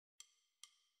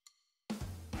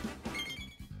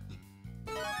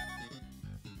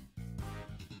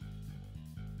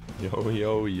Yo,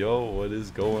 yo, yo, what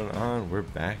is going on? We're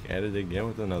back at it again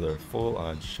with another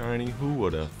full-on shiny. Who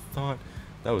would have thought?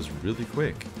 That was really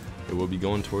quick. It will be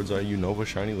going towards our Unova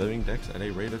shiny living dex at a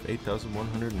rate of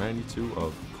 8,192,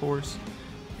 of course.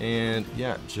 And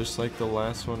yeah, just like the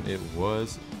last one, it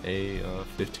was a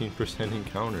 15%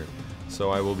 encounter.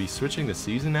 So I will be switching the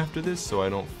season after this so I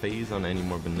don't phase on any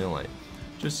more Vanillite.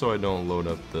 Just so I don't load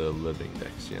up the living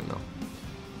dex, you know.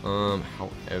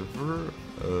 However,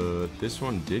 this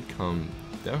one did come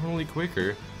definitely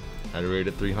quicker at a rate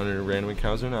of 300 random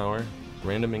encounters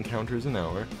an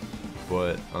hour,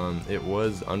 but it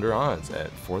was under odds at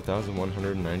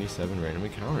 4,197 random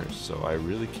encounters, so I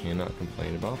really cannot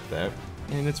complain about that,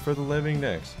 and it's for the living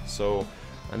dex, so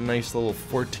a nice little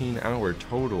 14-hour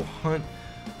total hunt.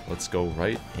 Let's go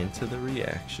right into the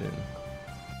reaction.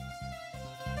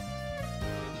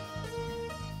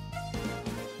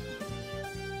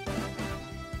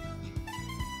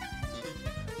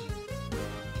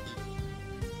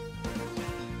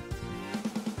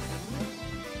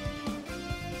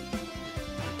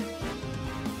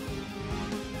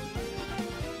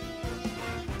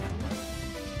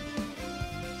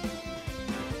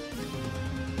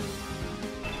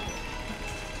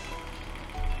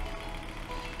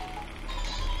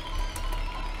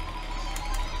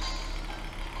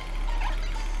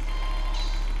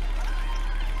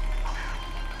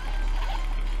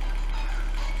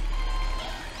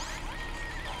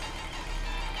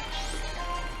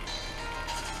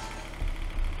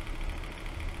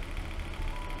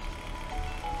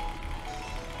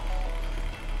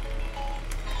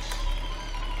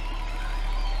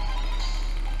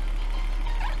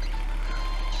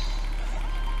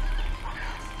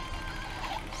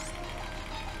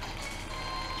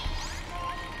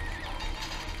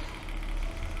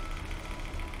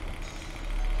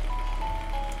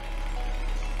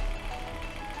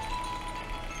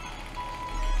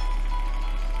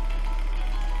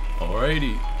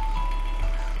 Alrighty.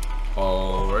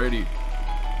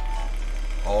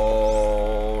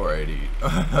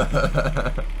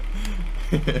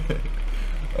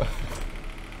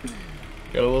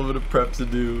 Got a little bit of prep to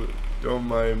do, don't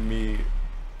mind me.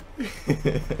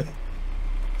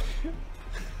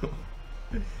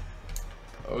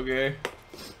 Okay.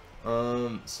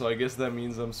 So I guess that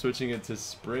means I'm switching it to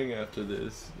spring after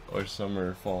this, or summer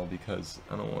or fall, because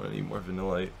I don't want any more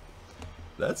Vanillite.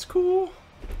 That's cool.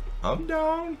 I'm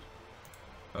down.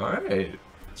 Alright.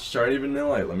 Shiny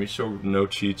Vanillite. Let me show no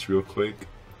cheats real quick.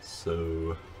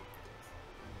 So,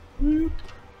 whoop.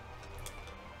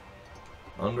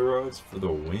 Under odds for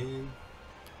the win.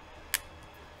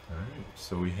 Alright,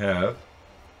 so we have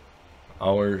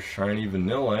our shiny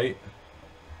Vanillite.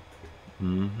 Let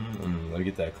me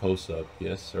get that close up.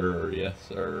 Yes, sir. Yes,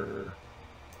 sir.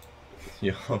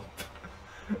 Yup.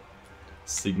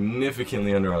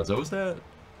 Significantly under odds. What was that?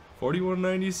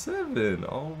 4197.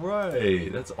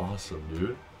 Alright. That's awesome,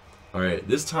 dude. Alright,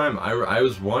 this time I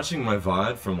was watching my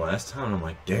VOD from last time and I'm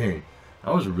like, dang, I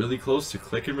was really close to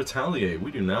click and retaliate. We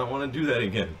do not want to do that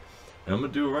again. And I'm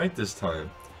going to do it right this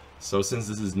time. So since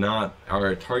this is not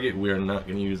our target, we are not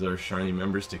going to use our shiny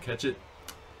members to catch it.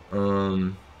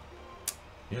 Yeah,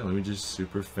 let me just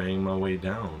super fang my way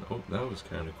down. Oh, that was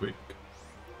kind of quick.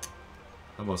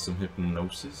 How about some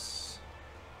hypnosis?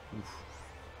 Oof.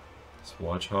 This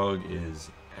Watchhog is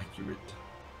accurate.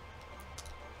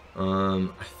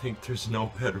 I think there's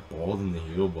no better ball than the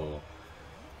Heal Ball.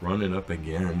 Run it up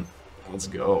again. Let's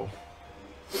go.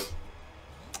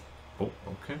 Oh,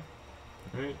 okay.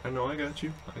 Alright, I know, I got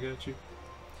you. I got you.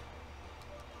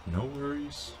 No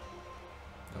worries.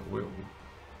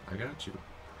 I got you.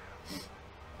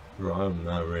 Bro, I'm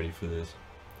not ready for this.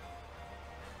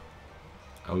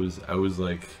 I was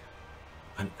like...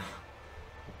 Alright,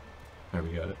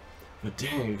 we got it. But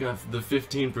dang, you got the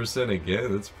 15%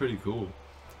 again. That's pretty cool.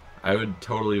 I would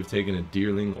totally have taken a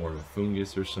Deerling or a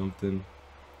Fungus or something.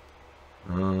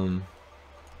 And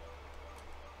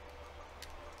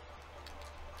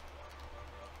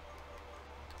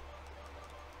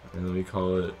let me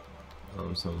call it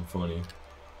something funny.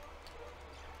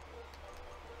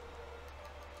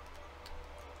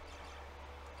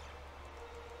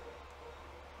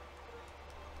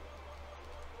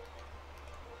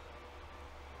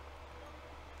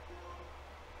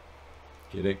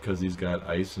 Get it? Because he's got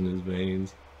ice in his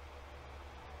veins.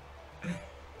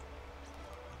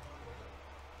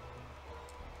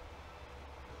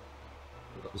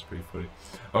 That was pretty funny.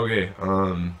 Okay,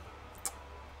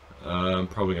 I'm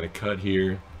probably going to cut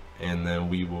here, and then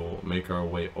we will make our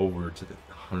way over to the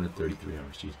 133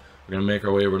 hours. Jeez. We're going to make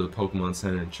our way over to the Pokemon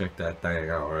Center and check that thing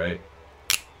out, alright?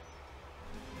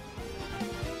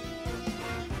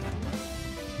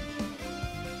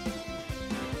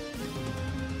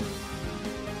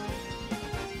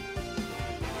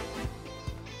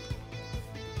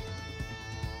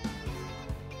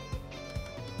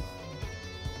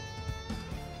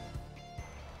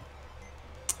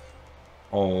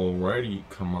 Alrighty,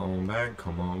 come on back,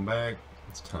 come on back.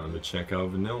 It's time to check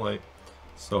out Vanillite.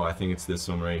 So I think it's this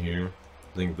one right here.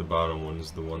 I think the bottom one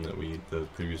is the one that the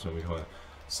previous one we caught.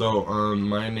 So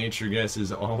my nature guess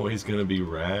is always gonna be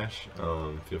Rash.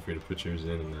 Feel free to put yours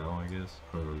in now, I guess.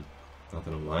 Not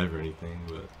that I'm live or anything,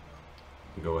 but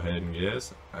go ahead and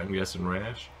guess. I'm guessing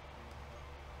Rash.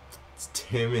 It's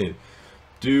Timid.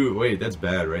 Dude, wait, that's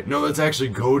bad, right? No, that's actually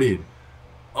Goated.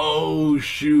 Oh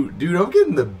shoot, dude, I'm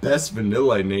getting the best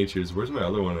Vanillite natures. Where's my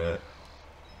other one at?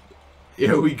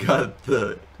 Yeah, we got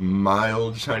the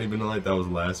mild shiny Vanillite. That was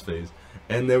last phase.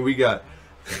 And then we got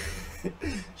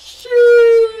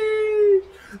sheesh,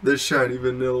 the shiny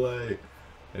Vanillite.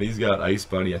 And he's got Ice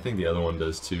Body. I think the other one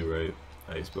does too, right?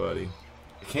 Ice Body.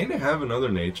 Can it have another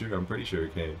nature? I'm pretty sure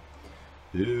it can.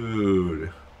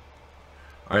 Dude.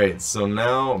 Alright, so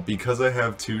now, because I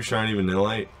have 2 shiny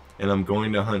Vanillite, and I'm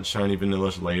going to hunt shiny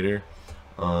Vanillish later,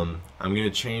 I'm going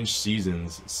to change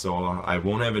seasons, so I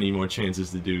won't have any more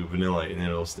chances to do Vanillite, and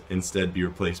it'll instead be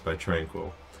replaced by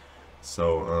Tranquil.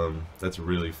 So, that's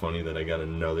really funny that I got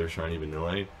another shiny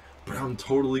Vanillite, but I'm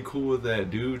totally cool with that,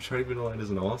 dude. Shiny Vanillite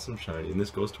is an awesome shiny, and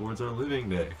this goes towards our living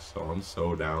deck, so I'm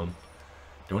so down.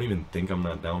 Don't even think I'm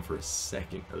not down for a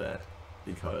second of that,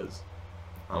 because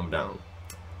I'm down.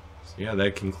 So yeah,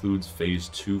 that concludes phase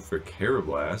 2 for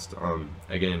Carablast.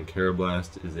 Again,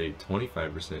 Carablast is a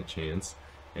 25% chance,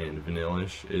 and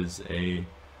Vanillish is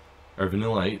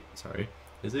Vanillite, sorry,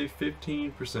 is a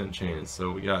 15% chance. So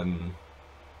we gotten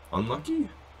unlucky.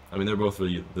 I mean, they're both for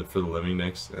the living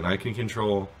decks, and I can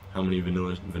control how many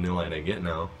Vanillite I get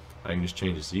now. I can just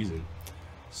change the season,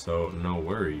 so no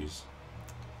worries.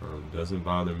 Doesn't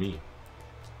bother me.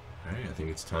 All right, I think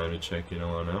it's time to check it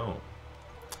on out.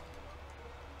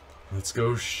 Let's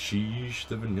go sheesh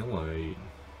the Vanillite.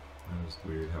 That was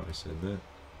weird how I said that.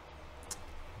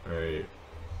 Alright.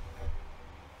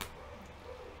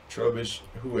 Trubbish,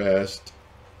 who asked?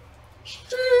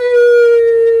 Sheesh!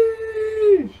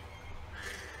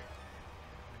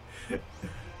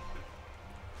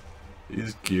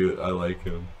 He's cute, I like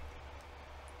him.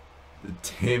 The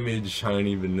timid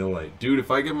shiny Vanillite. Dude, if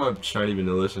I get my shiny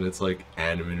Vanillish and it's like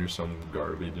adamant or some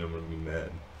garbage, I'm gonna be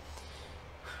mad.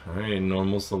 Alright,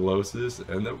 normal Solosis,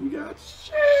 and then we got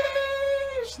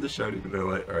sheesh, the shiny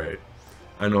Vanillite. Alright,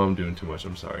 I know I'm doing too much.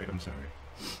 I'm sorry. I'm sorry.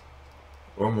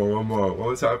 One more. One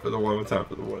more time for the one. One time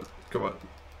for the one. Come on.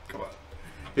 Come on.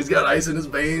 He's got ice in his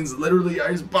veins. Literally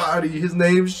Ice Body. His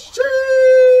name's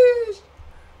sheesh.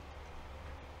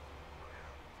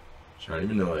 Shiny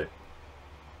Vanillite.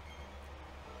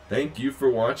 Thank you for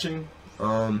watching.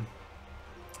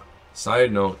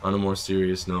 Side note, on a more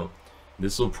serious note,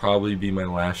 this will probably be my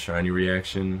last shiny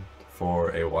reaction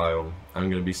for a while. I'm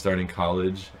going to be starting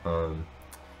college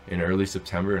in early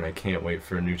September, and I can't wait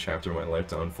for a new chapter of my life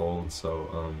to unfold.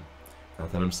 So, not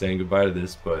that I'm saying goodbye to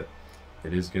this, but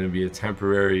it is going to be a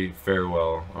temporary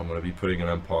farewell. I'm going to be putting it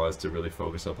on pause to really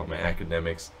focus up on my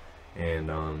academics and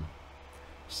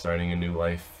starting a new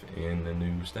life in a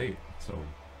new state. So.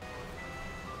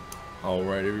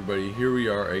 Alright everybody, here we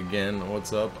are again.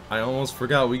 What's up? I almost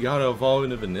forgot, we gotta evolve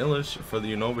into Vanillish for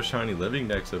the Unova Shiny Living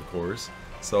decks, of course.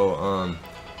 So,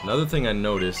 another thing I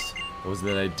noticed was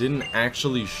that I didn't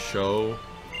actually show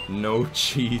no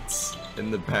cheats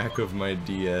in the back of my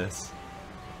DS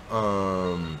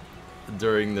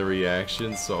during the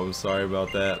reaction, so I'm sorry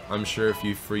about that. I'm sure if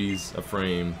you freeze a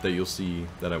frame that you'll see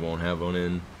that I won't have one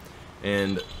in.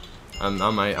 And I'm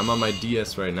on my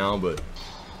DS right now, but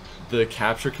the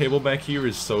capture cable back here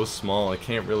is so small I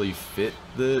can't really fit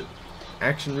the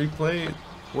action replay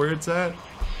where it's at.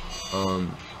 I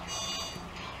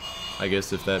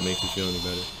guess if that makes you feel any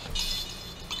better.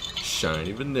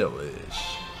 Shiny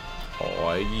Vanillish.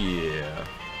 Oh yeah.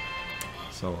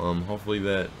 So hopefully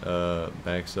that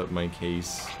backs up my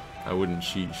case. I wouldn't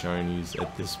cheat shinies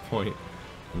at this point.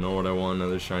 Nor would I want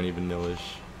another shiny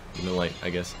Vanillish. Vanillite, I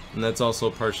guess. And that's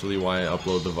also partially why I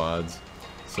upload the VODs.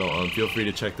 So feel free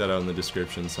to check that out in the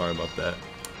description. Sorry about that.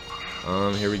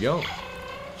 Here we go.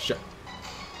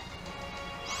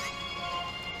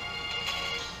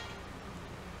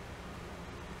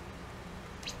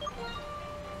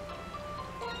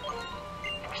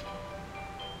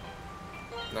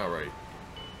 All right.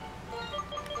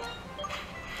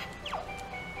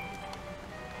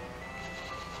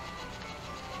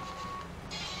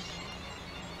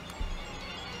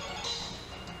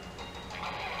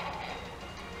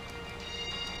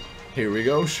 Here we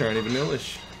go, shiny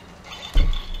Vanillish.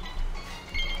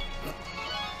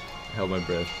 Held my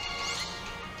breath.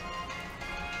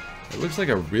 It looks like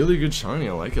a really good shiny.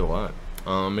 I like it a lot.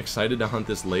 I'm excited to hunt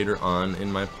this later on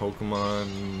in my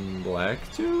Pokemon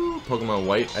Black 2? Pokemon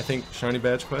White, I think, shiny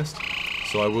badge quest.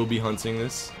 So I will be hunting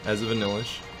this as a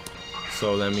Vanillish.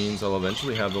 So that means I'll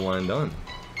eventually have the line done.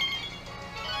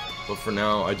 But for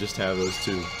now, I just have those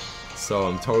two. So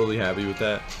I'm totally happy with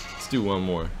that. Let's do one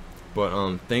more.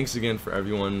 But thanks again for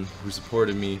everyone who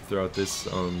supported me throughout this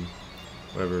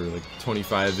whatever, like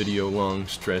 25 video long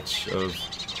stretch of,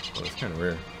 oh, that's kind of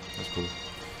rare. That's cool.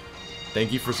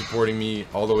 Thank you for supporting me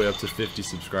all the way up to 50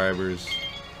 subscribers.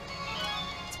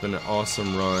 It's been an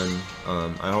awesome run.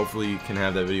 I hopefully can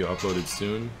have that video uploaded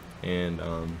soon, and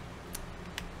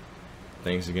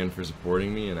thanks again for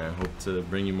supporting me, and I hope to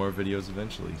bring you more videos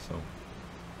eventually. So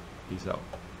peace out.